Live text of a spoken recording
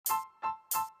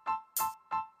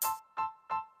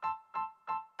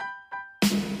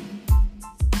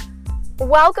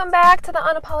Welcome back to the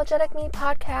Unapologetic Me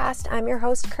podcast. I'm your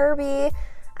host, Kirby.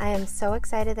 I am so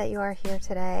excited that you are here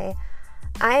today.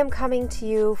 I am coming to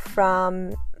you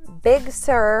from Big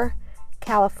Sur,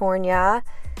 California.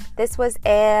 This was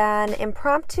an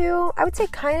impromptu, I would say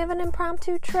kind of an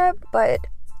impromptu trip, but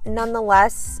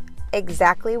nonetheless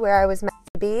exactly where I was meant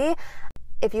to be.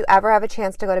 If you ever have a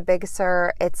chance to go to Big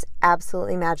Sur, it's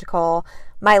absolutely magical.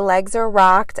 My legs are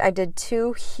rocked. I did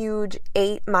 2 huge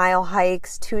 8-mile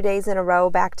hikes 2 days in a row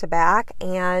back to back,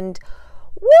 and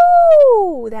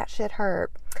woo, that shit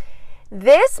hurt.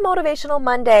 This Motivational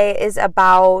Monday is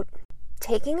about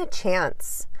taking a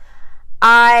chance.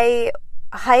 I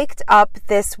hiked up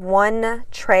this one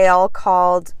trail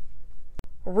called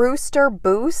Rooster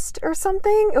Boost or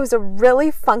something. It was a really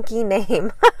funky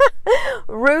name.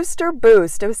 Rooster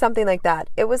Boost. It was something like that.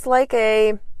 It was like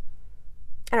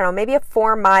maybe a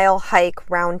 4-mile hike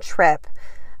round trip.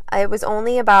 It was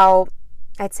only about,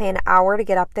 I'd say, an hour to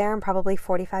get up there and probably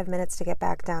 45 minutes to get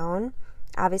back down.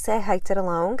 Obviously, I hiked it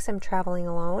alone because I'm traveling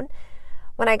alone.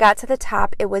 When I got to the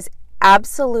top, it was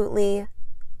absolutely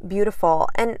beautiful.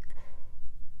 And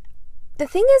the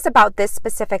thing is about this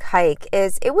specific hike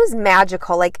is it was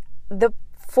magical. Like, the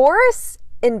forests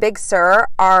in Big Sur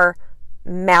are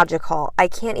magical. I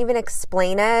can't even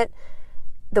explain it.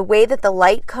 The way that the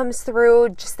light comes through,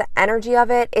 just the energy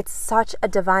of it, it's such a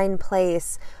divine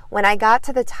place. When I got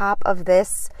to the top of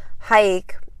this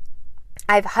hike,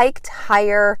 I've hiked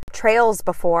higher trails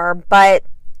before, but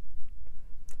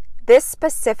this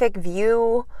specific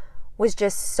view was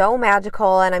just so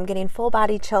magical, and I'm getting full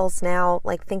body chills now,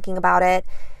 like thinking about it.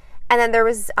 And then there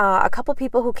was a couple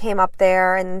people who came up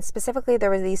there, and specifically there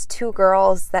were these 2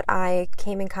 girls that I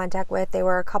came in contact with. They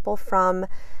were a couple from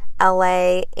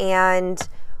LA, and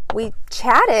we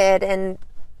chatted, and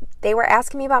they were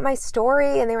asking me about my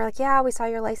story, and they were like, yeah, we saw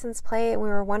your license plate, and we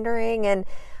were wondering, and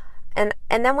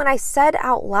then when I said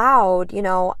out loud, you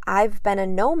know, I've been a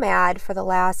nomad for the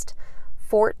last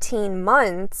 14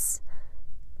 months,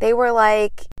 they were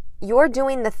like, you're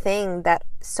doing the thing that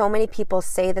so many people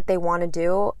say that they want to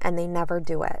do, and they never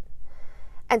do it.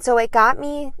 And so it got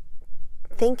me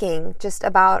thinking just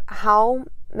about how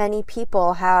many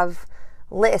people have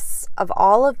lists of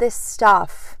all of this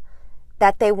stuff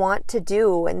that they want to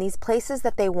do and these places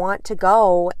that they want to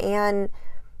go, and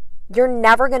you're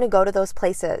never going to go to those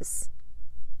places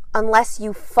unless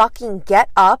you fucking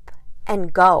get up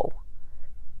and go.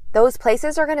 Those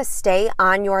places are going to stay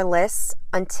on your lists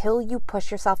until you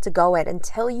push yourself to go it,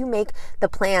 until you make the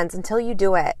plans, until you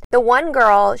do it. The one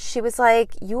girl, she was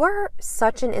like, you are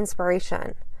such an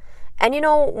inspiration. And you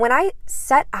know, when I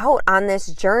set out on this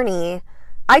journey,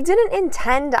 I didn't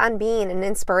intend on being an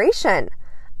inspiration.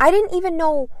 I didn't even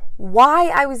know why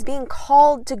I was being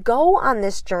called to go on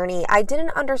this journey. I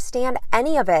didn't understand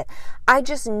any of it. I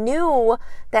just knew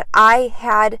that I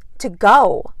had to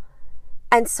go.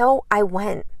 And so I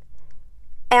went.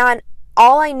 And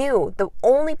all I knew, the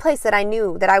only place that I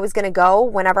knew that I was going to go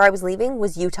whenever I was leaving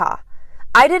was Utah.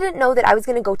 I didn't know that I was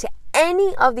going to go to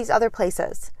any of these other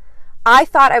places. I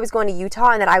thought I was going to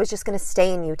Utah and that I was just going to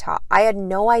stay in Utah. I had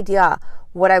no idea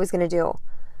what I was going to do.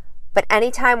 But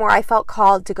anytime where I felt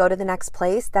called to go to the next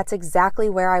place, that's exactly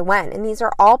where I went. And these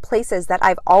are all places that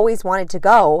I've always wanted to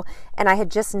go, and I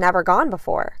had just never gone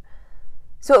before.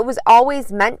 So it was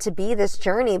always meant to be this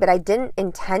journey, but I didn't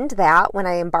intend that when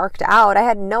I embarked out. I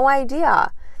had no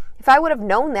idea. If I would have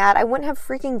known that, I wouldn't have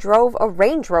freaking drove a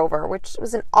Range Rover, which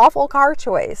was an awful car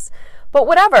choice. But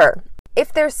whatever.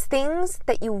 If there's things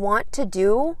that you want to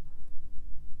do,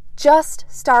 just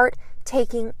start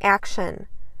taking action.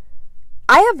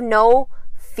 I have no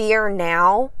fear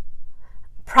now,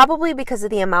 probably because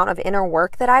of the amount of inner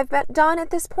work that I've done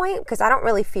at this point, because I don't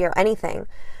really fear anything.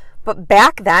 But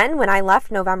back then, when I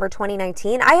left November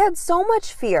 2019, I had so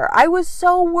much fear. I was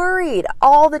so worried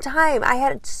all the time. I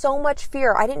had so much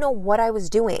fear. I didn't know what I was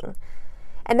doing.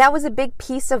 And that was a big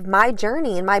piece of my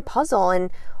journey and my puzzle and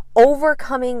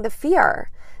overcoming the fear.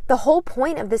 The whole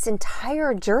point of this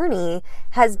entire journey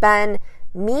has been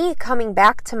me coming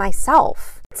back to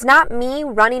myself. It's not me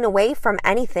running away from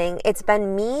anything. It's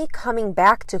been me coming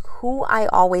back to who I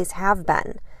always have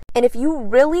been. And if you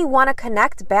really want to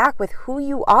connect back with who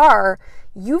you are,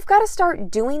 you've got to start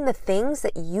doing the things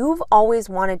that you've always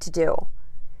wanted to do.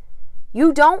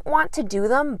 You don't want to do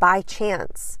them by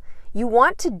chance. You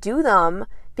want to do them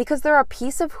because they're a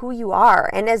piece of who you are.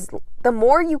 And as the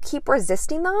more you keep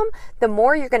resisting them, the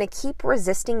more you're going to keep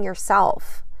resisting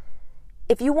yourself.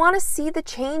 If you want to see the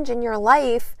change in your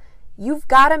life, you've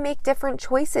got to make different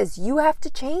choices. You have to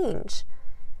change.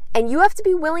 And you have to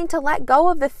be willing to let go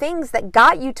of the things that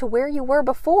got you to where you were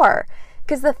before.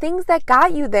 Because the things that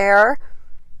got you there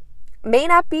may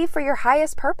not be for your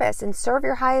highest purpose and serve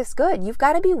your highest good. You've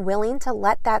got to be willing to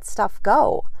let that stuff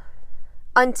go.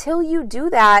 Until you do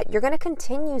that, you're going to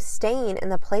continue staying in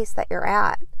the place that you're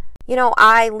at. You know,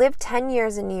 I lived 10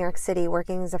 years in New York City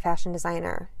working as a fashion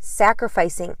designer,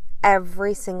 sacrificing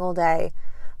every single day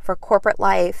for corporate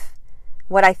life,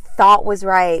 what I thought was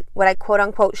right, what I quote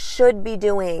unquote should be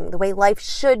doing, the way life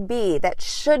should be, that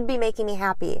should be making me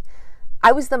happy.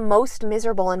 I was the most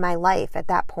miserable in my life at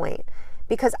that point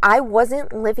because I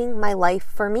wasn't living my life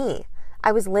for me.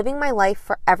 I was living my life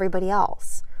for everybody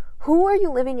else. Who are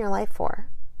you living your life for?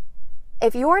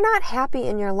 If you're not happy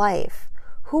in your life,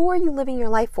 who are you living your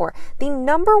life for? The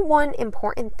number one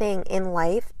important thing in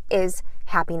life is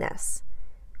happiness.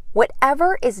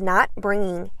 Whatever is not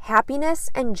bringing happiness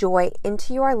and joy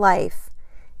into your life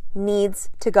needs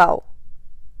to go.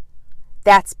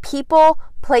 That's people,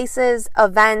 places,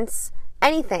 events,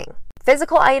 anything.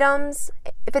 Physical items.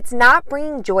 If it's not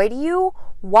bringing joy to you,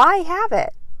 why have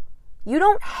it? You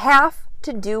don't have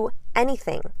to do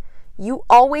anything. You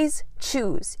always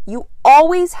choose. You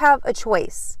always have a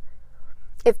choice.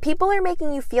 If people are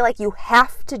making you feel like you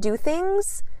have to do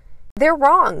things, they're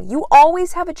wrong. You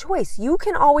always have a choice. You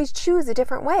can always choose a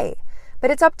different way,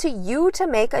 but it's up to you to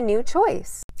make a new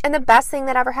choice. And the best thing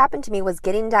that ever happened to me was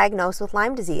getting diagnosed with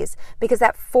Lyme disease, because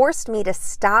that forced me to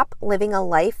stop living a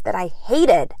life that I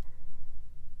hated.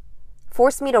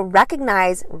 Forced me to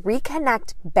recognize,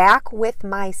 reconnect back with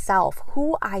myself,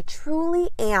 who I truly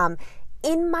am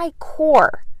in my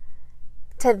core,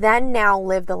 to then now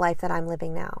live the life that I'm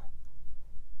living now.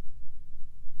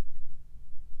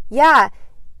 Yeah,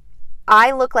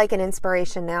 I look like an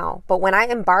inspiration now, but when I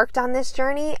embarked on this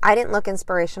journey, I didn't look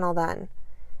inspirational then.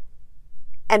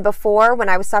 And before, when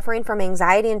I was suffering from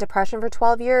anxiety and depression for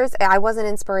 12 years, I wasn't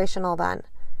inspirational then.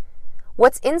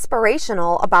 What's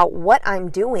inspirational about what I'm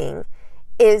doing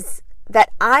is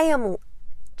that I am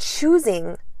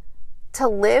choosing to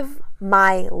live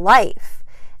my life.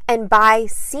 And by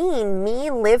seeing me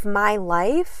live my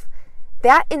life,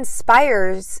 that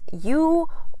inspires you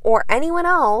or anyone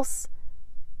else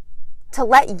to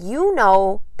let you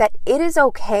know that it is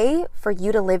okay for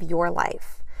you to live your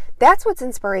life. That's what's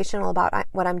inspirational about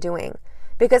what I'm doing,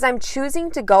 because I'm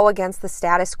choosing to go against the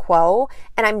status quo,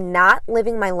 and I'm not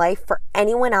living my life for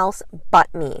anyone else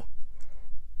but me.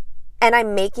 And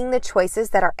I'm making the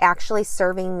choices that are actually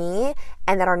serving me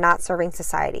and that are not serving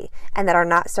society and that are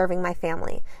not serving my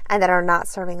family and that are not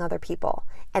serving other people.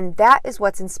 And that is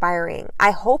what's inspiring.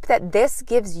 I hope that this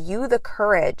gives you the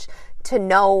courage to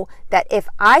know that if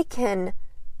I can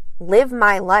live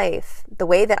my life the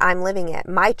way that I'm living it,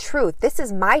 my truth, this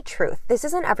is my truth. This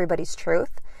isn't everybody's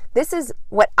truth. This is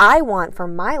what I want for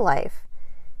my life.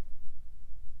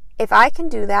 If I can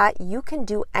do that, you can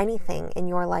do anything in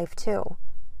your life too.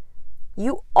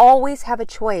 You always have a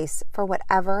choice for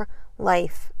whatever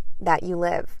life that you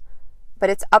live, but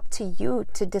it's up to you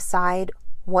to decide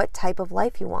what type of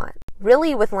life you want.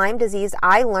 Really, with Lyme disease,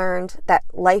 I learned that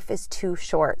life is too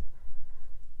short.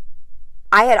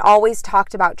 I had always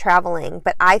talked about traveling,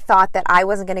 but I thought that I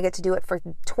wasn't going to get to do it for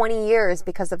 20 years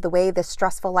because of the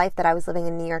stressful life that I was living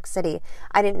in New York City.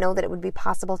 I didn't know that it would be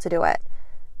possible to do it.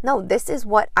 No, this is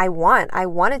what I want. I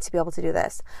wanted to be able to do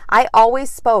this. I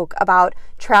always spoke about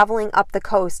traveling up the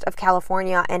coast of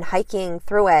California and hiking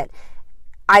through it.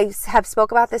 I have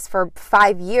spoke about this for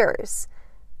 5 years.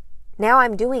 Now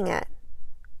I'm doing it.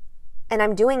 And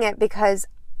I'm doing it because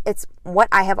it's what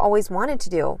I have always wanted to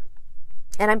do.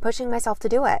 And I'm pushing myself to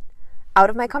do it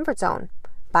out of my comfort zone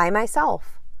by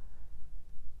myself.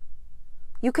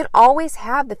 You can always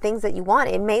have the things that you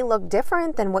want. It may look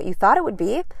different than what you thought it would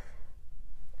be.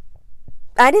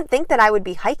 I didn't think that I would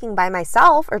be hiking by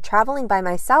myself or traveling by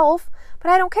myself,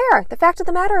 but I don't care. The fact of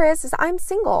the matter is I'm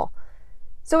single.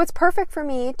 So it's perfect for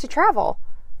me to travel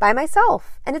by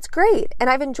myself, and it's great, and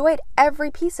I've enjoyed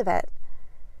every piece of it.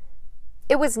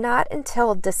 It was not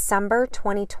until December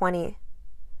 2020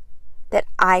 that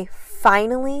I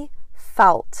finally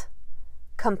felt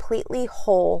completely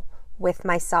whole with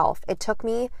myself. It took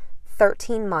me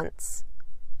 13 months.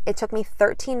 It took me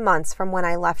 13 months from when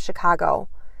I left Chicago,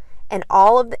 and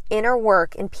all of the inner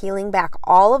work and peeling back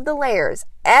all of the layers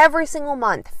every single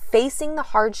month, facing the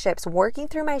hardships, working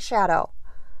through my shadow,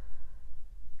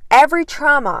 every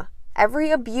trauma,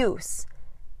 every abuse,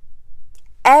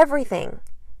 everything.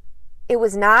 It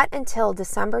was not until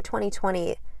December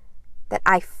 2020 that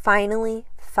I finally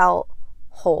felt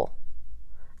whole.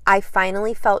 I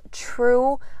finally felt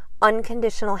true,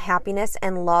 unconditional happiness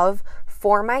and love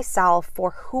for myself,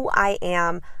 for who I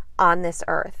am on this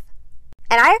earth.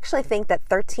 And I actually think that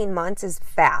 13 months is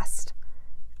fast.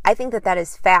 I think that that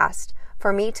is fast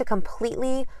for me to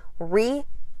completely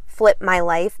flip my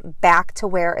life back to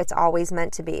where it's always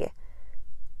meant to be.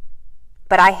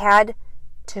 But I had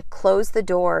to close the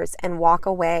doors and walk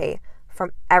away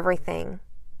from everything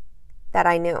that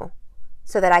I knew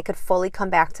so that I could fully come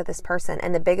back to this person.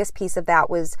 And the biggest piece of that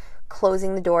was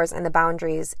closing the doors and the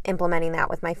boundaries, implementing that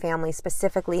with my family,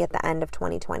 specifically at the end of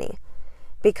 2020,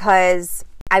 because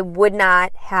I would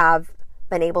not have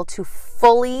been able to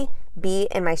fully be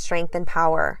in my strength and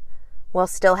power while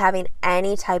still having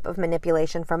any type of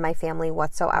manipulation from my family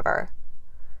whatsoever.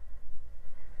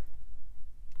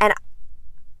 And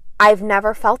I've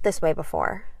never felt this way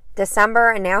before.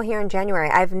 December and now here in January,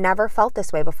 I've never felt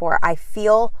this way before. I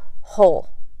feel whole.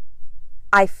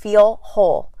 I feel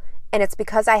whole. And it's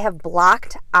because I have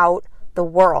blocked out the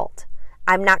world.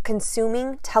 I'm not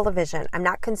consuming television. I'm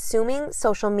not consuming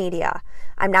social media.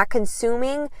 I'm not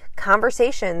consuming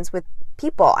conversations with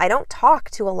people. I don't talk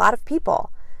to a lot of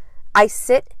people. I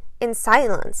sit in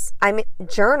silence. I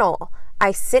journal.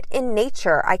 I sit in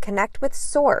nature. I connect with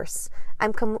source.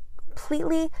 I'm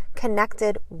completely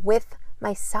connected with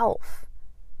myself.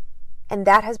 And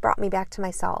that has brought me back to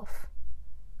myself.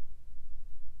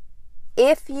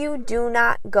 If you do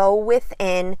not go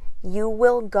within, you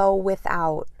will go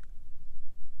without.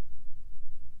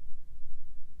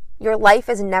 Your life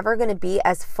is never going to be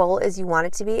as full as you want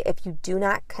it to be if you do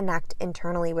not connect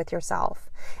internally with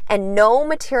yourself. And no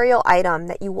material item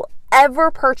that you will ever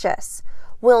purchase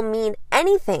will mean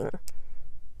anything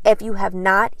if you have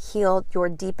not healed your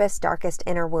deepest, darkest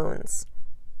inner wounds.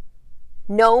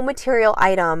 No material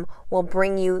item will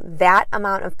bring you that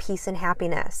amount of peace and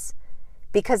happiness,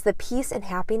 because the peace and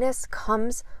happiness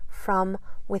comes from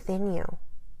within you.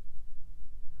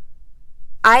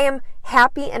 I am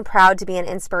happy and proud to be an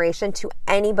inspiration to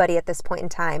anybody at this point in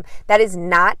time. That is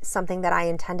not something that I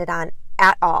intended on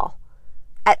at all.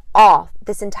 At all.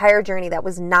 This entire journey, that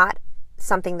was not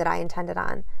something that I intended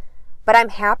on. But I'm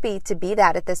happy to be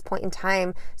that at this point in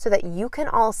time so that you can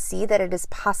all see that it is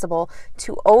possible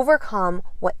to overcome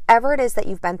whatever it is that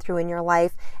you've been through in your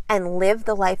life and live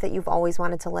the life that you've always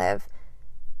wanted to live.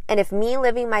 And if me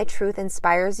living my truth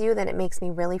inspires you, then it makes me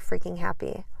really freaking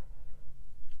happy.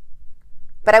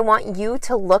 But I want you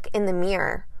to look in the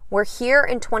mirror. We're here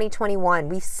in 2021.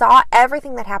 We saw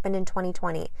everything that happened in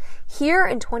 2020. Here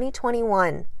in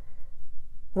 2021,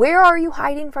 where are you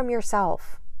hiding from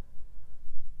yourself?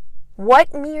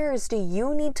 What mirrors do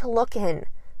you need to look in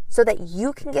so that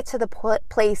you can get to the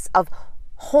place of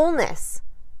wholeness,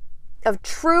 of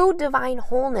true divine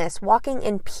wholeness, walking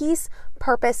in peace,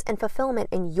 purpose, and fulfillment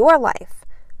in your life?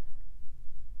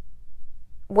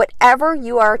 Whatever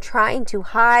you are trying to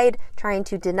hide, trying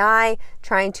to deny,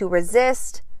 trying to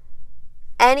resist,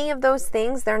 any of those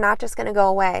things, they're not just going to go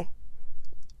away.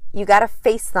 You got to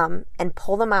face them and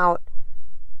pull them out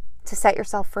to set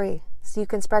yourself free so you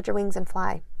can spread your wings and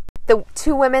fly. The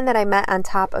two women that I met on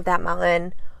top of that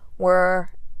mountain were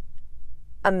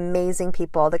amazing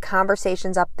people. The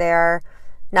conversations up there,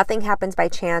 nothing happens by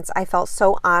chance. I felt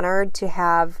so honored to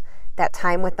have that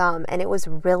time with them, and it was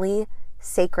really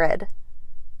sacred.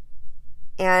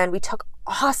 And we took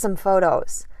awesome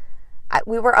photos.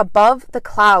 We were above the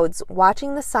clouds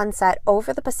watching the sunset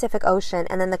over the Pacific Ocean,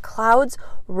 and then the clouds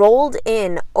rolled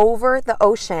in over the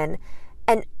ocean,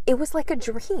 and it was like a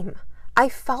dream. I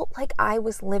felt like I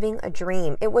was living a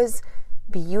dream. It was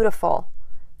beautiful.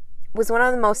 It was one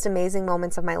of the most amazing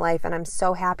moments of my life, and I'm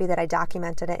so happy that I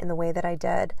documented it in the way that I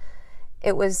did.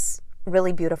 It was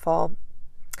really beautiful.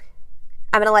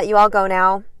 I'm going to let you all go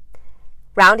now.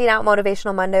 Rounding out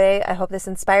Motivational Monday, I hope this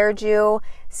inspired you.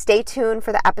 Stay tuned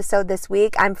for the episode this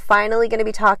week. I'm finally going to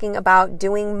be talking about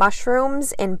doing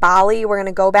mushrooms in Bali. We're going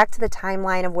to go back to the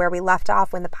timeline of where we left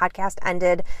off when the podcast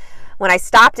ended, when I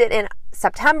stopped it in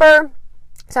September.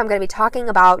 So I'm going to be talking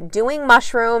about doing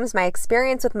mushrooms, my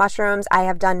experience with mushrooms. I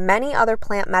have done many other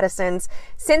plant medicines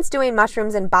since doing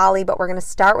mushrooms in Bali, but we're going to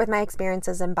start with my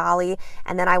experiences in Bali,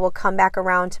 and then I will come back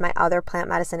around to my other plant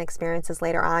medicine experiences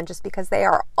later on, just because they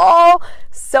are all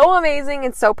so amazing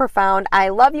and so profound. I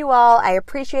love you all. I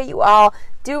appreciate you all.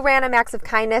 Do random acts of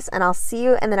kindness, and I'll see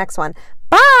you in the next one.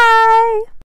 Bye!